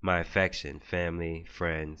my affection, family,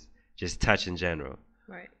 friends, just touch in general.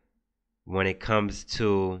 Right. When it comes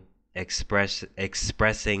to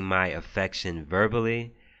expressing my affection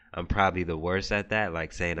verbally, I'm probably the worst at that,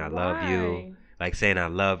 like saying I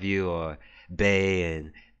love you, or bae,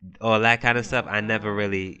 and all that kind of stuff. I never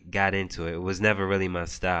really got into it. It was never really my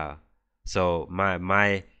style. So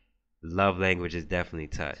my love language is definitely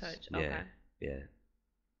touch. Okay. Yeah.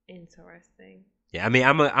 Interesting. Yeah, I mean,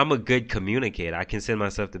 I'm a good communicator. I consider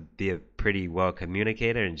myself to be a pretty well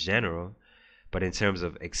communicator in general, but in terms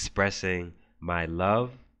of expressing my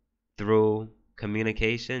love through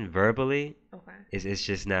communication verbally, it's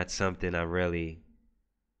just not something I really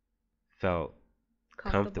felt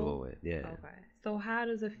comfortable with. Yeah. Okay. So how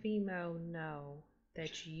does a female know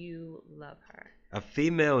that you love her? A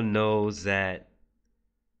female knows that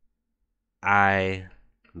I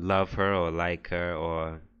love her or like her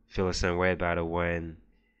or feel a certain way about her when,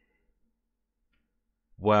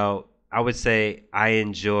 well, I would say I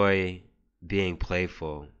enjoy being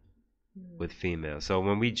playful with females. So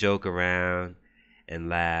when we joke around and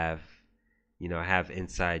laugh, you know, have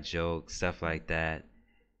inside jokes, stuff like that,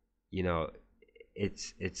 you know,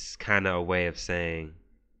 it's kind of a way of saying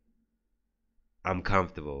I'm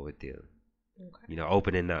comfortable with you. Okay. You know,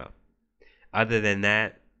 opening up. Other than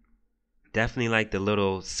that, definitely like the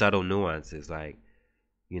little subtle nuances, like,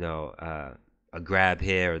 you know, a grab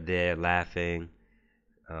here or there, laughing,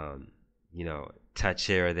 you know, touch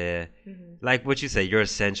here or there. Like what you say, you're a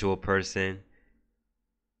sensual person.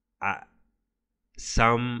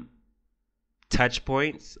 Some touch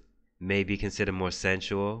points may be considered more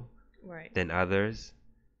sensual than others.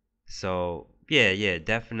 So yeah,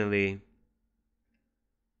 definitely,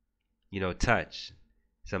 touch,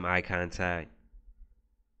 some eye contact,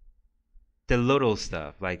 the little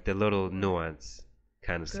stuff, like the little nuance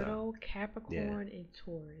kind of stuff. Good old Capricorn and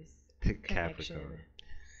Taurus Capricorn.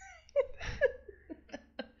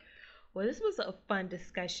 Well, this was a fun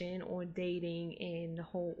discussion on dating and the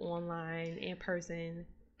whole online, in-person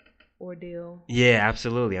ordeal. Yeah,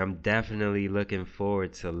 absolutely. I'm definitely looking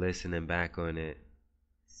forward to listening back on it.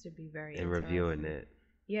 Should be very and reviewing it.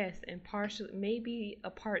 Yes, and maybe a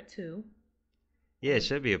part 2. Yeah, it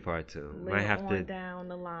should be a part 2. Might have to down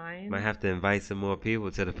the line. Might have to invite some more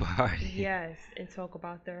people to the party. Yes, and talk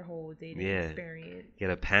about their whole dating experience. Get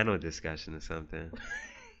a panel discussion or something.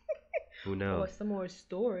 Who knows? Or some more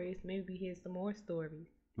stories. Maybe hear some more stories.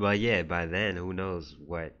 Well, yeah, by then, who knows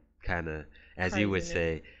what kind of, as you would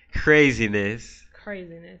say, craziness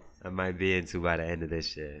I might be into by the end of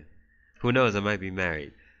this year. Who knows? I might be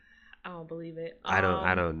married. I don't believe it. I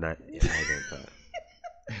don't thought.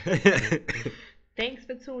 Thanks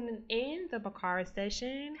for tuning in to Mikara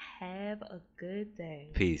Session. Have a good day.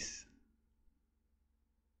 Peace.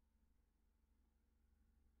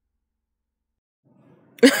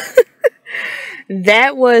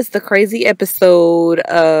 That was the crazy episode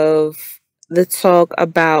of the talk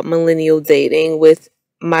about millennial dating with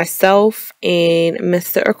myself and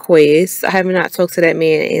Mr. Aquaus. I have not talked to that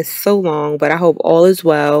man in so long, but I hope all is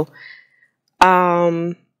well.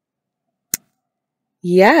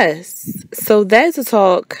 Yes. So that's a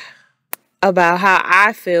talk about how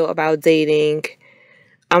I feel about dating.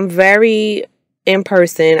 I'm very in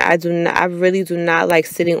person. I really do not like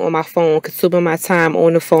sitting on my phone, consuming my time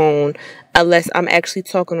on the phone, unless I'm actually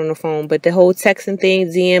talking on the phone. But the whole texting thing,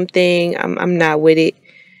 DM thing, I'm not with it.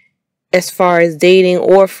 As far as dating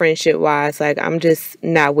or friendship wise, like, I'm just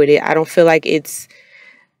not with it. I don't feel like it's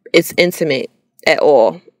intimate at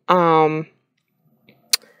all.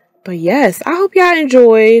 But yes, I hope y'all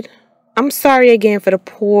enjoyed. I'm sorry again for the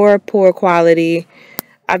poor quality.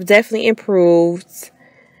 I've definitely improved.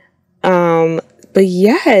 But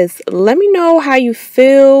yes, let me know how you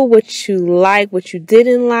feel, what you like, what you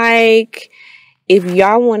didn't like. If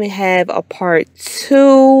y'all want to have a part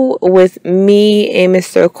 2 with me and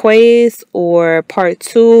Mr. Aquaus, or part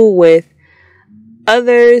 2 with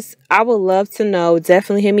others, I would love to know.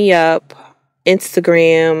 Definitely hit me up.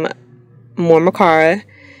 Instagram, more Mikara.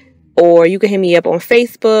 Or you can hit me up on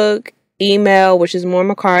Facebook, email, which is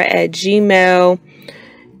moremakara@gmail.com.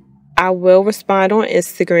 I will respond on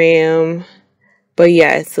Instagram. But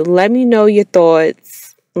yes, let me know your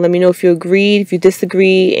thoughts. Let me know if you agreed, if you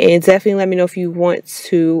disagree, and definitely let me know if you want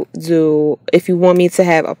me to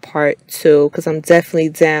have a part 2, because I'm definitely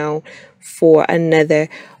down for another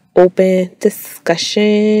open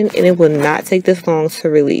discussion, and it will not take this long to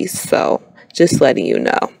release. So just letting you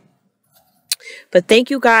know. But thank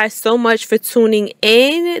you guys so much for tuning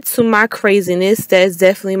in to my craziness. That's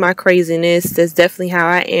definitely my craziness. That's definitely how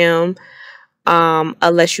I am.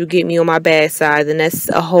 Unless you get me on my bad side, then that's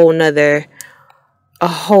a whole nother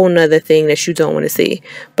thing that you don't want to see.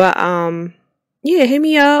 But yeah, hit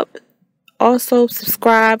me up. Also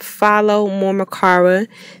subscribe, follow more Mikara.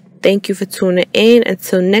 Thank you for tuning in.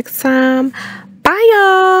 Until next time, bye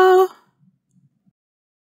y'all.